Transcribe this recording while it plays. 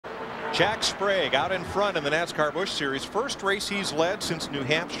Jack Sprague out in front in the NASCAR Busch Series. First race he's led since New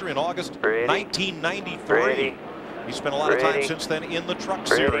Hampshire in August 1993. He spent a lot of time since then in the Truck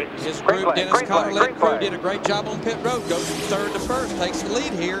Series. His group, Dennis Conner-led crew, did a great job on pit road. Goes from third to first, takes the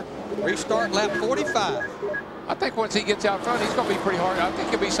lead here. Restart lap 45. I think once he gets out front, he's going to be pretty hard. I think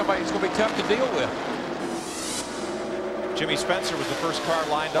he'll be somebody who's going to be tough to deal with. Jimmy Spencer was the first car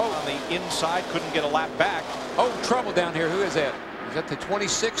lined up on the inside. Couldn't get a lap back. Oh, trouble down here. Who is that? Is that the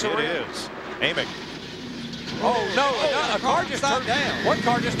 26 It already? is. Amick. Oh, no. A car just turned down. One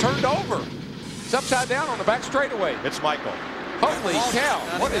car just turned over. It's upside down on the back straightaway. It's Michael. Holy cow.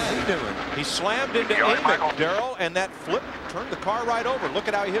 What is he doing? He slammed into Amick, Darrell, and that flip turned the car right over. Look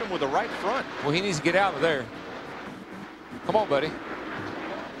at how he hit him with the right front. Well, he needs to get out of there. Come on, buddy.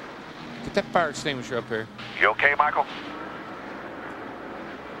 Get that fire extinguisher up here. You okay, Michael?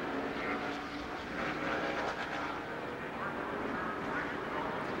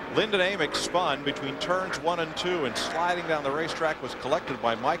 Lyndon Amick spun between turns 1 and 2, and sliding down the racetrack was collected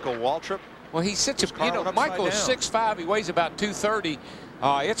by Michael Waltrip. Well, he's such a, you know, Michael is 6'5". He weighs about 230.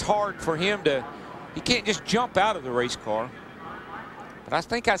 It's hard for him to, he can't just jump out of the race car. But I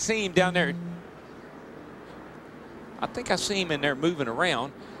think I see him down there. I think I see him in there moving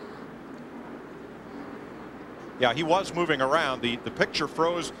around. Yeah, he was moving around. The picture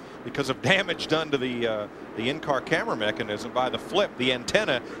froze because of damage done to the in-car camera mechanism by the flip. The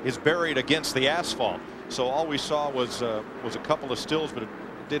antenna is buried against the asphalt. So all we saw was a couple of stills, but it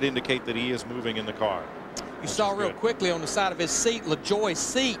did indicate that he is moving in the car. You saw real quickly on the side of his seat, LaJoie's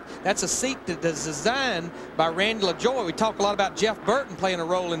seat. That's a seat that is designed by Randy LaJoie. We talk a lot about Jeff Burton playing a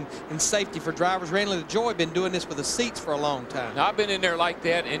role in safety for drivers. Randy LaJoie been doing this with the seats for a long time. Now, I've been in there like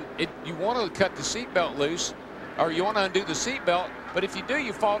that, and you want to cut the seat belt loose, or you want to undo the seat belt, but if you do,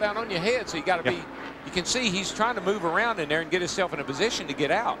 you fall down on your head. So you got to be. You can see he's trying to move around in there and get himself in a position to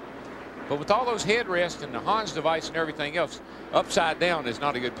get out. But with all those headrests and the Hans device and everything else, upside down is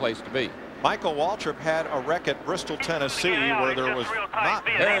not a good place to be. Michael Waltrip had a wreck at Bristol, Tennessee, where there was not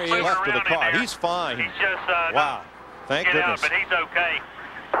much left of the car. He's fine. He's just, wow. Thank goodness. But he's okay.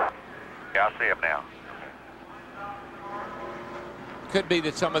 Yeah, I see him now. Could be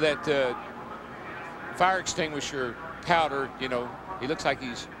that some of that fire extinguisher powder, you know, he looks like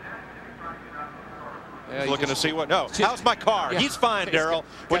he's looking to see what. No, how's my car? Yeah. He's fine, Darrell.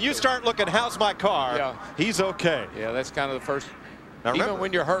 When you start looking, how's my car? He's okay. Yeah, that's kind of the first. Now remember, even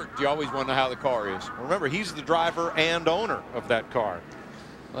when you're hurt, you always want to know how the car is. Remember, he's the driver and owner of that car.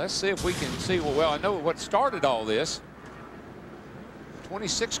 Let's see if we can see. Well, I know what started all this.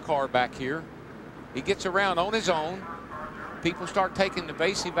 26 car back here. He gets around on his own. People start taking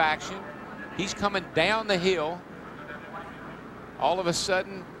evasive action. He's coming down the hill. All of a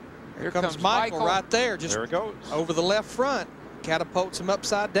sudden, here comes Michael right there. Just there it goes. Over the left front. Catapults him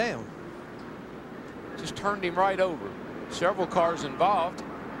upside down. Just turned him right over. Several cars involved.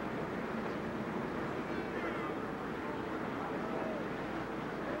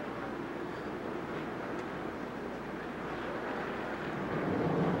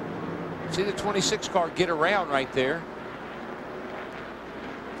 See the 26 car get around right there.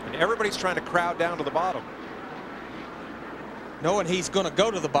 And everybody's trying to crowd down to the bottom, knowing he's going to go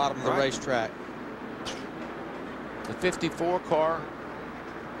to the bottom of the racetrack. The 54 car.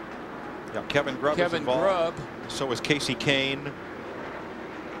 Yeah, Kevin Grubb is involved. So is Casey Kane.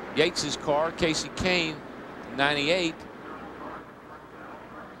 Yates's car, Casey Kane, 98.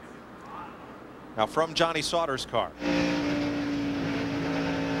 Now from Johnny Sauter's car.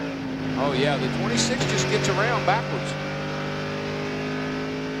 Oh yeah, the 26 just gets around backwards.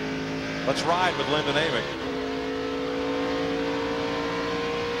 Let's ride with Lyndon Amick.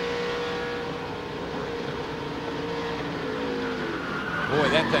 Boy,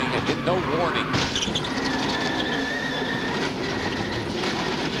 that thing had no warning.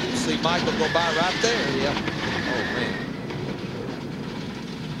 See Michael go by right there. Yeah. Oh man.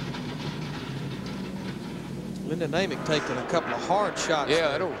 Lyndon Amick taking a couple of hard shots.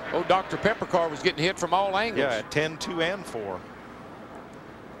 Yeah, that old Dr. Pepper car was getting hit from all angles. Yeah, at 10, 2, and 4.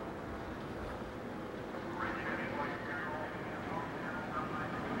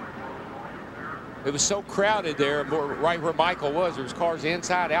 It was so crowded there, right where Michael was. There was cars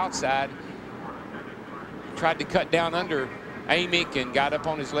inside, outside. Tried to cut down under Amick and got up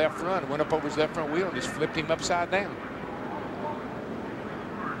on his left front, went up over his left front wheel and just flipped him upside down.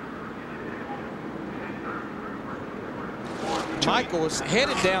 Michael was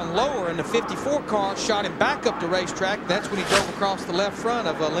headed down lower, and the 54 car shot him back up the racetrack. That's when he drove across the left front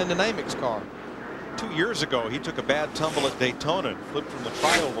of Lyndon Amick's car. 2 years ago, he took a bad tumble at Daytona and flipped from the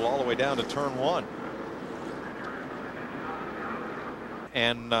trioval all the way down to turn 1.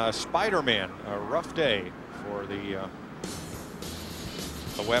 and Spider-Man. A rough day for the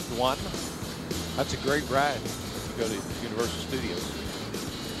Webbed One. That's a great ride if you go to Universal Studios.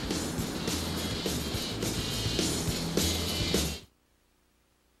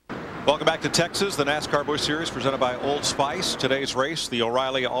 Welcome back to Texas, the NASCAR Busch Series presented by Old Spice. Today's race, the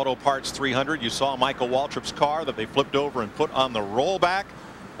O'Reilly Auto Parts 300. You saw Michael Waltrip's car that they flipped over and put on the rollback.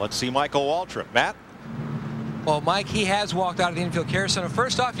 Let's see Michael Waltrip. Matt? Well, Mike, he has walked out of the Infield Care Center.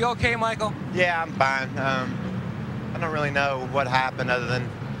 First off, you okay, Michael? Yeah, I'm fine. I don't really know what happened other than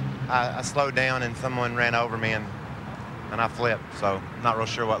I slowed down and someone ran over me and I flipped. So I'm not real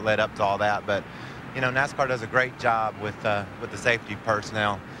sure what led up to all that. But, you know, NASCAR does a great job with the safety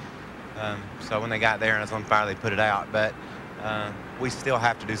personnel. So when they got there and it was on fire, they put it out. But we still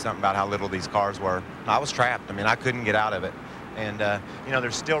have to do something about how little these cars were. I was trapped. I mean, I couldn't get out of it. And, you know,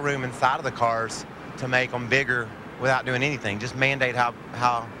 there's still room inside of the cars to make them bigger without doing anything. Just mandate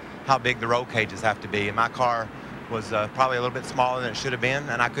how big the roll cages have to be. And my car was probably a little bit smaller than it should have been,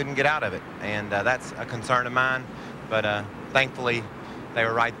 and I couldn't get out of it. And that's a concern of mine. But thankfully, they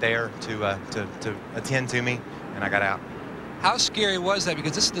were right there to attend to me, and I got out. How scary was that?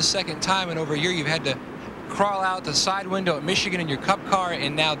 Because this is the second time in over a year you've had to crawl out the side window at Michigan in your Cup car,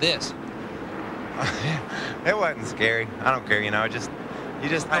 and now this. It wasn't scary. I don't care, you know. You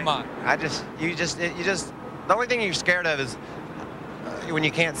just come on. The only thing you're scared of is when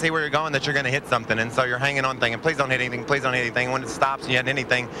you can't see where you're going, that you're going to hit something, and so you're hanging on thinking, please don't hit anything, please don't hit anything. When it stops and you hit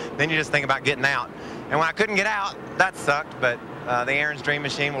anything, then you just think about getting out. And when I couldn't get out, that sucked. But the Aaron's Dream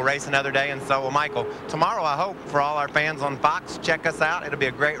Machine will race another day, and so will Michael. Tomorrow, I hope, for all our fans on Fox, check us out. It'll be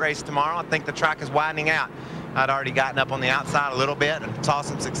a great race tomorrow. I think the track is widening out. I'd already gotten up on the outside a little bit and saw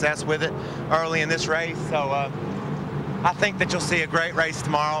some success with it early in this race. So I think that you'll see a great race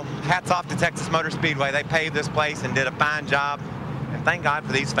tomorrow. Hats off to Texas Motor Speedway. They paved this place and did a fine job. And thank God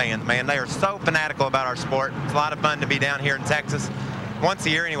for these fans, man. They are so fanatical about our sport. It's a lot of fun to be down here in Texas. Once a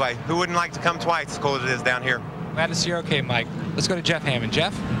year anyway. Who wouldn't like to come twice as cool as it is down here? Glad to see you're okay, Mike. Let's go to Jeff Hammond.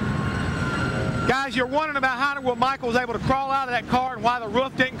 Jeff? Guys, you're wondering about how Michael was able to crawl out of that car and why the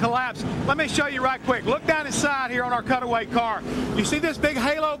roof didn't collapse. Let me show you right quick. Look down inside here on our cutaway car. You see this big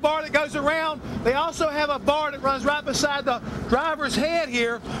halo bar that goes around? They also have a bar that runs right beside the driver's head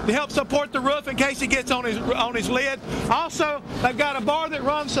here to help support the roof in case he gets on his lid. Also, they've got a bar that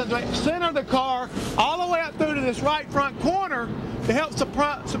runs to the center of the car all the way up through to this right front corner to help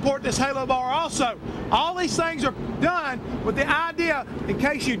support this halo bar also. All these things are done with the idea, in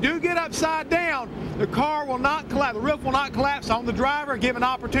case you do get upside down, the car will not collapse, the roof will not collapse on the driver, give an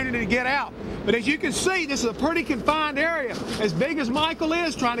opportunity to get out. But as you can see, this is a pretty confined area. As big as Michael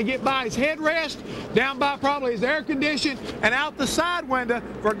is, trying to get by his headrest, down by probably his air condition, and out the side window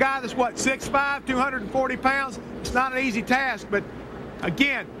for a guy that's, what, 6'5", 240 pounds, it's not an easy task. But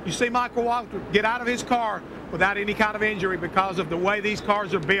again, you see Michael Waltrip get out of his car without any kind of injury because of the way these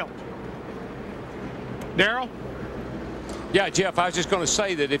cars are built. Darrell? Yeah, Jeff, I was just going to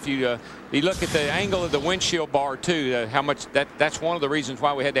say that if you look at the angle of the windshield bar too, how much that's one of the reasons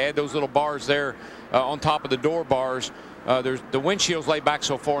why we had to add those little bars there on top of the door bars. The windshields lay back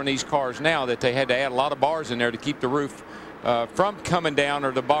so far in these cars now that they had to add a lot of bars in there to keep the roof from coming down,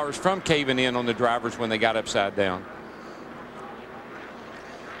 or the bars from caving in on the drivers when they got upside down.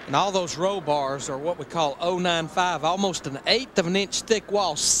 And all those roll bars are what we call 095, almost an 1/8 of an inch thick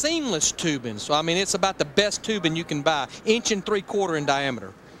wall, seamless tubing. So, I mean, it's about the best tubing you can buy, 1 3/4 in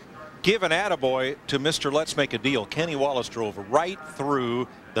diameter. Give an attaboy to Mr. Let's Make a Deal. Kenny Wallace drove right through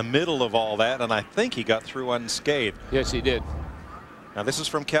the middle of all that, and I think he got through unscathed. Yes, he did. Now, this is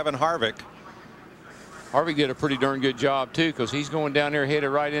from Kevin Harvick. Harvick did a pretty darn good job, too, because he's going down there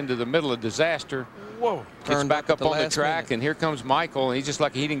headed right into the middle of disaster. Whoa. Gets back up on the track, and here comes Michael, and he's just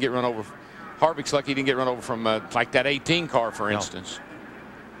lucky he didn't get run over. Harvick's lucky he didn't get run over from like that 18 car, for instance.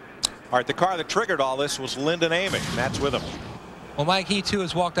 All right, the car that triggered all this was Lyndon Amick. Matt's with him. Well, Mike, he too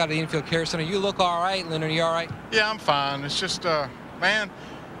has walked out of the Infield Care Center. You look all right, Lyndon. Are you all right? Yeah, I'm fine. It's just, man,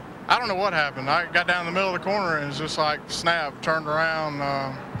 I don't know what happened. I got down the middle of the corner and it's just like snap, turned around.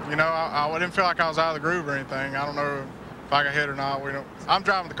 You know, I didn't feel like I was out of the groove or anything. I don't know if I got hit or not. I'm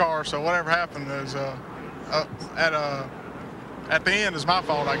driving the car, so whatever happened is at the end is my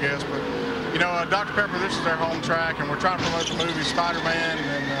fault, I guess. But you know, Dr. Pepper, this is their home track, and we're trying to promote the movie Spider-Man.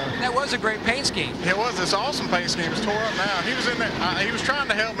 And that was a great paint scheme. It was. It's an awesome paint scheme. It's tore up now. He was in there. He was trying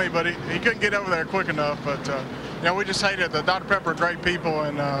to help me, but he couldn't get over there quick enough. But you know, we just hate it. The Dr. Pepper are great people,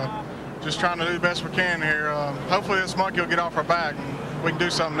 and just trying to do the best we can here. Hopefully, this monkey will get off our back, and we can do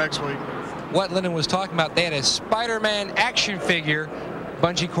something next week. What Lyndon was talking about, they had a Spider-Man action figure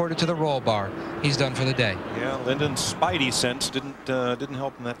bungee corded to the roll bar. He's done for the day. Yeah, Lyndon's spidey sense didn't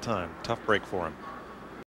help him that time. Tough break for him.